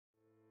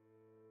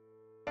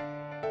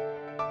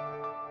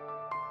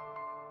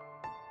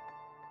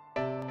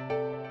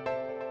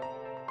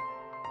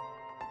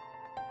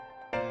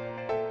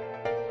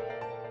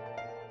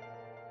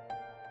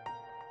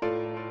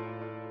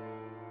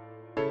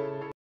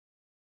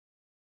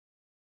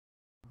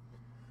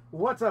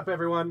What's up,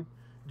 everyone?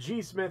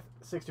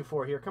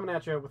 GSmith624 here, coming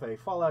at you with a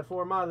Fallout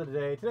 4 mod of the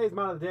day. Today's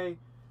mod of the day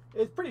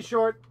is pretty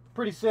short,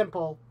 pretty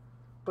simple,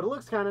 but it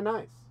looks kind of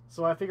nice,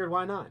 so I figured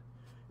why not.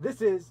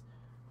 This is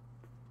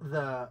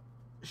the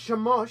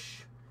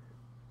Chemosh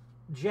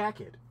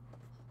jacket.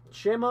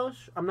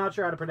 Chemosh? I'm not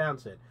sure how to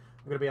pronounce it,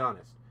 I'm going to be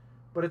honest.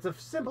 But it's a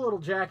simple little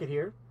jacket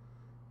here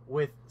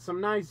with some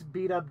nice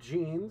beat-up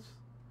jeans.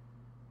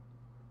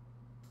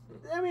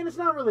 I mean, it's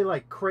not really,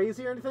 like,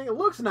 crazy or anything. It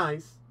looks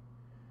nice.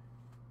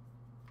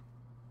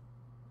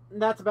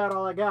 That's about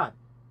all I got.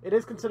 It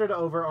is considered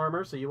over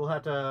armor, so you will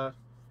have to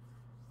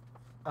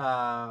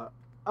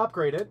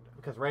upgrade it,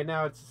 because right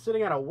now it's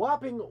sitting at a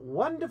whopping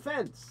 1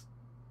 defense.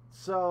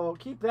 So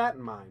keep that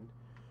in mind.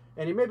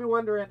 And you may be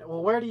wondering,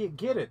 well, where do you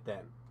get it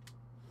then?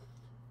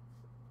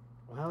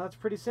 Well, that's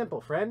pretty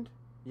simple, friend.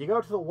 You go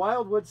to the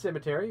Wildwood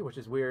Cemetery, which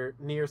is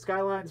near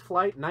Skylines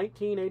Flight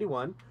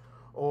 1981,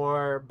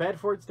 or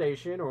Bedford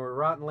Station, or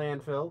Rotten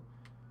Landfill.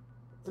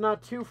 It's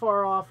not too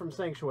far off from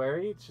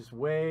Sanctuary. It's just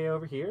way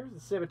over here. The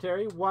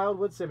cemetery,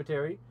 Wildwood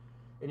Cemetery.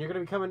 And you're going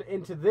to be coming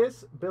into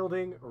this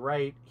building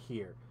right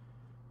here.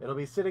 It'll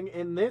be sitting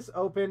in this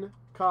open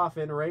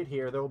coffin right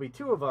here. There will be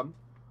 2 of them.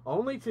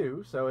 Only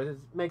 2, so it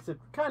makes it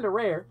kind of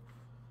rare.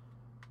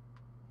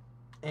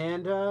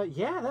 And,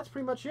 yeah, that's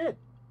pretty much it.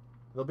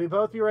 They'll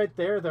both be right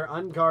there. They're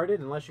unguarded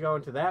unless you go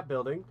into that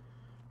building.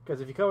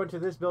 Because if you go into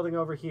this building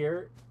over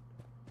here,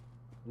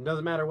 it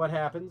doesn't matter what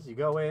happens. You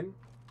go in.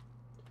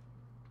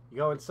 You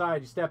go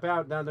inside, you step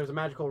out, now there's a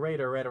magical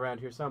raider right around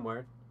here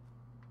somewhere.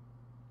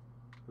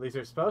 At least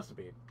there's supposed to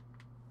be.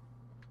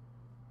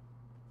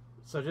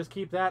 So just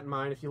keep that in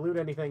mind. If you loot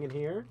anything in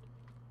here,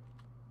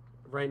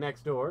 right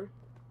next door.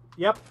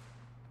 Yep.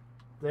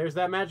 There's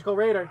that magical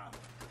raider.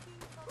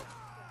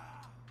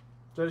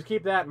 So just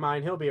keep that in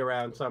mind. He'll be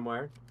around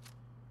somewhere.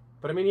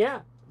 But I mean,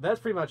 yeah, that's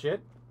pretty much it.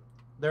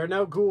 There are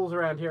no ghouls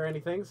around here or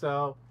anything,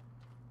 so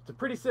it's a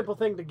pretty simple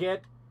thing to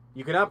get.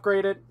 You can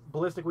upgrade it,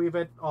 ballistic weave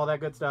it, all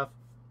that good stuff.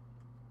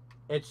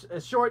 It's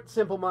a short,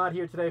 simple mod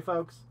here today,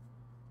 folks.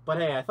 But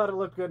hey, I thought it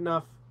looked good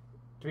enough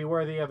to be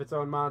worthy of its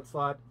own mod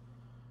slot.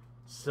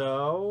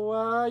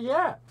 So,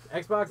 yeah.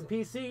 Xbox and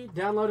PC,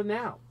 download it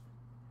now.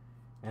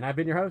 And I've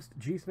been your host,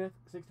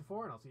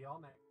 GSmith624, and I'll see you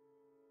all next.